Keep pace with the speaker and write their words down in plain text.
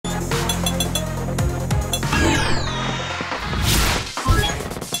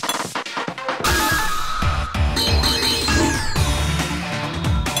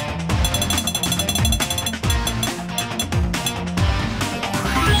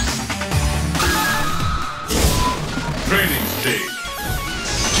stage.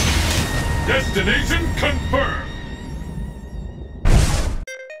 Destination confirmed.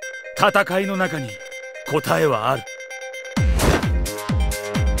 戦いの中に答えはある。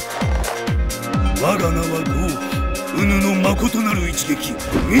我が名は豪輝、うぬの誠なる一撃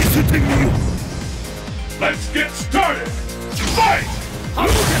見せてみよう。 Let's get started. Fight! 波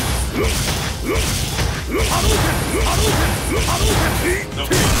動拳波動拳波動拳波動拳 The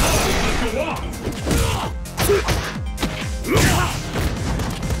fight will go on.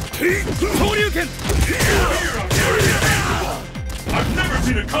 昇竜拳 I've never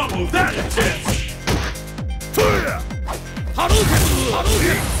seen a combo that intense. 波動拳波動拳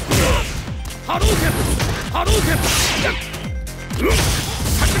波動拳波動拳灼熱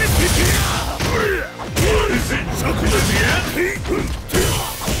Is it chuckle at the end?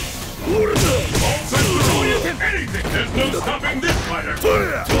 All sets are on. Anything. There's no stopping this fighter.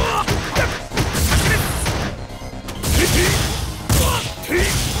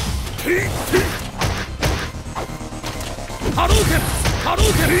 波動拳波動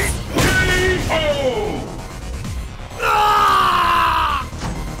拳 KO!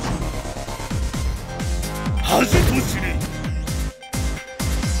 恥と知れ。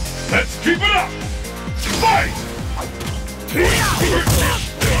 Let's keep it up. Fight! Scales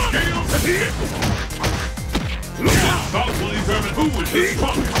and hits. This bout will determine who is the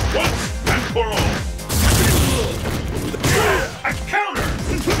strongest once and for all. A counter!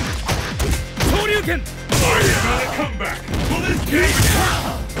 昇竜拳 Are you gonna come back? Will this game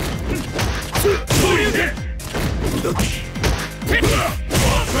昇竜拳 all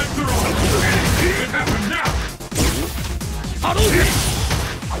bets are on? Anything can happen now. 波動拳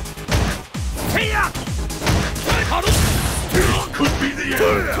せいや波動 This could be the end.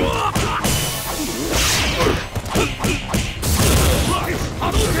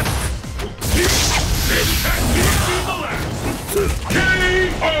 波動拳 This has to be the last.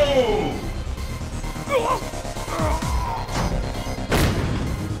 KO!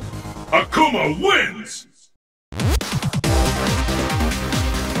 Akuma wins!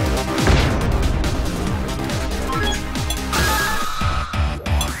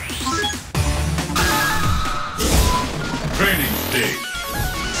 Training stage.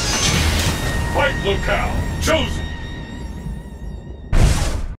 Fight locale chosen.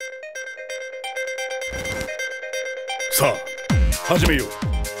 さあ始めよう。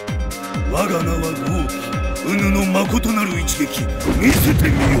我が名は豪輝、うぬの誠なる一撃見せて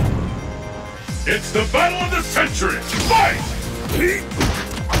みよう。 It's the battle of the century! Fight!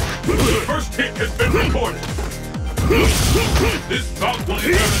 The first hit has been recorded. This bout will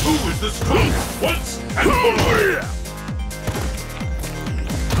determine who is the strongest once and for all.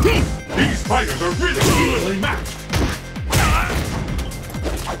 These fighters are really evenly matched.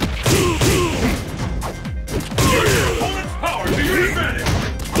 Use your opponent's power to your advantage.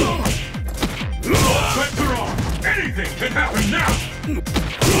 All bets are on. Anything can happen now.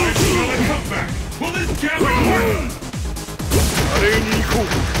 Is he gonna come back? Will this gambit work? 華麗に行こう。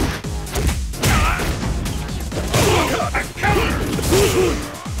 A counter!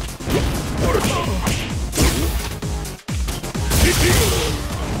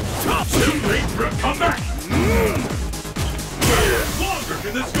 Too late for a comeback! How longer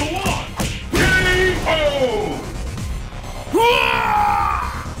can this go on? KO!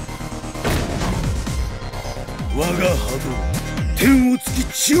 我が波動天を突き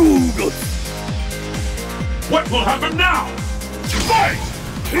地をうがつ。 What will happen now? Fight!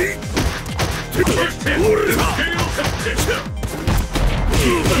 First hit, the scales have tipped.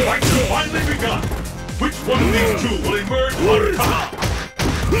 The fight has finally begun. Which one of these two will emerge on top?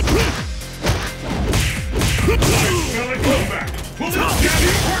 It's gonna come back. Will this jab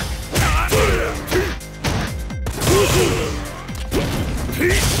work?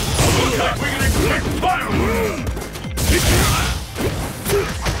 Looks like we can expect fireworks.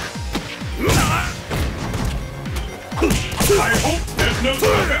 I hope there's no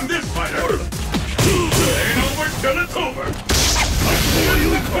stopping this fighter. It ain't over till it's over.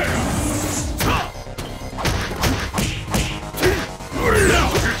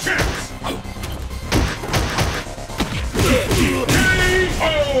 Now's your chance. KO!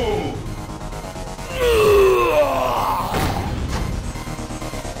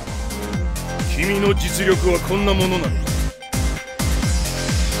 君の実力はこんなものなのか。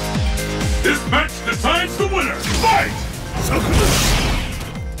 This match decides the winner. Fight! 作だ。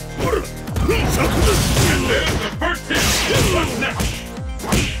ほら、作だ。 And there's the first hit. What's next?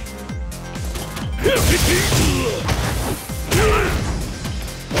 We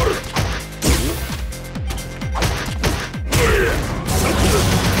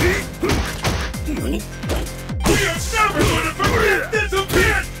are never going to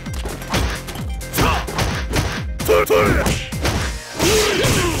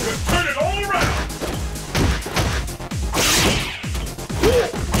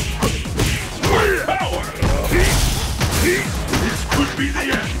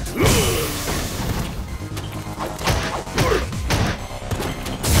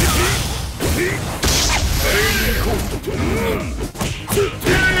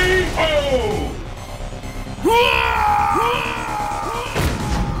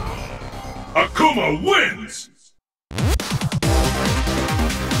Akuma wins!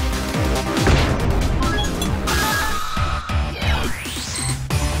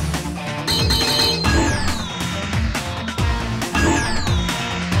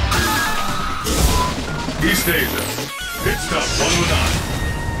 East Asia, Pit Stop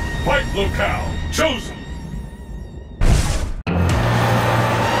 109. Fight locale chosen.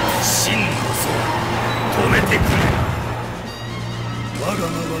 真の空止めてくれ。我が名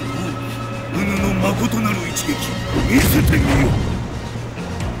は王騎、己の誠なる一撃見せてみよ。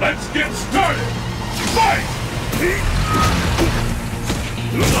Let's get started. Fight!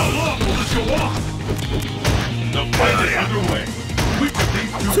 How long will this go on? The fight is underway. Which of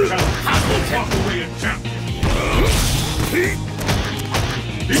these two talents will walk away a champion?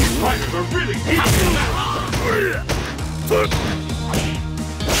 These fighters are really heating up.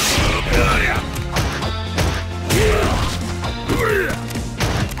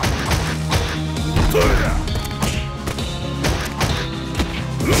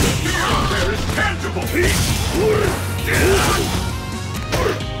 The fear out there is tangible.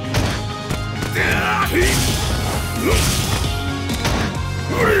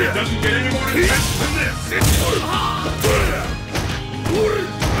 It doesn't get any more intense than this.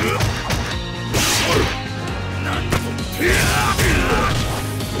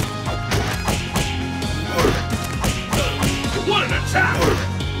 What an attack!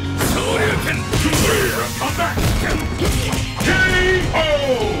 Come back! KO!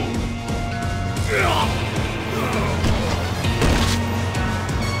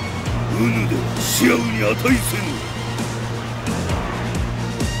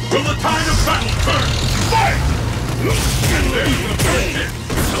 Will the tide of battle turn? Fight! And there's the first hit.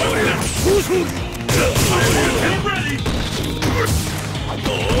 I'm ready!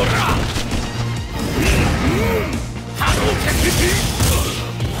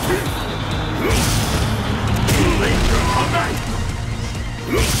 Come back!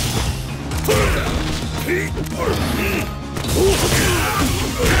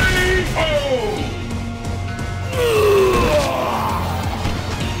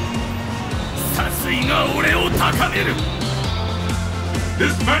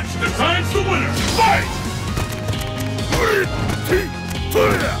 This match decides the winner! Fight!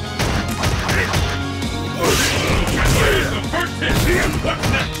 There's the first hit! What's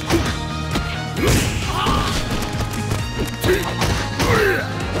next?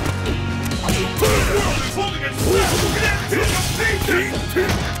 The world is holding its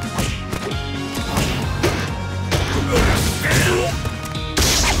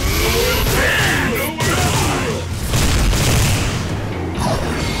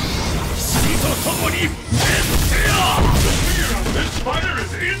This fighter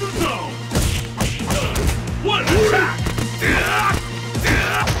is in the zone! What an attack!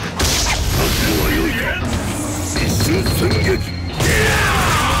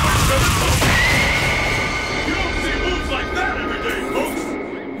 You don't see moves like that every day, folks!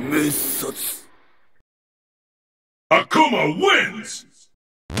 Akuma wins!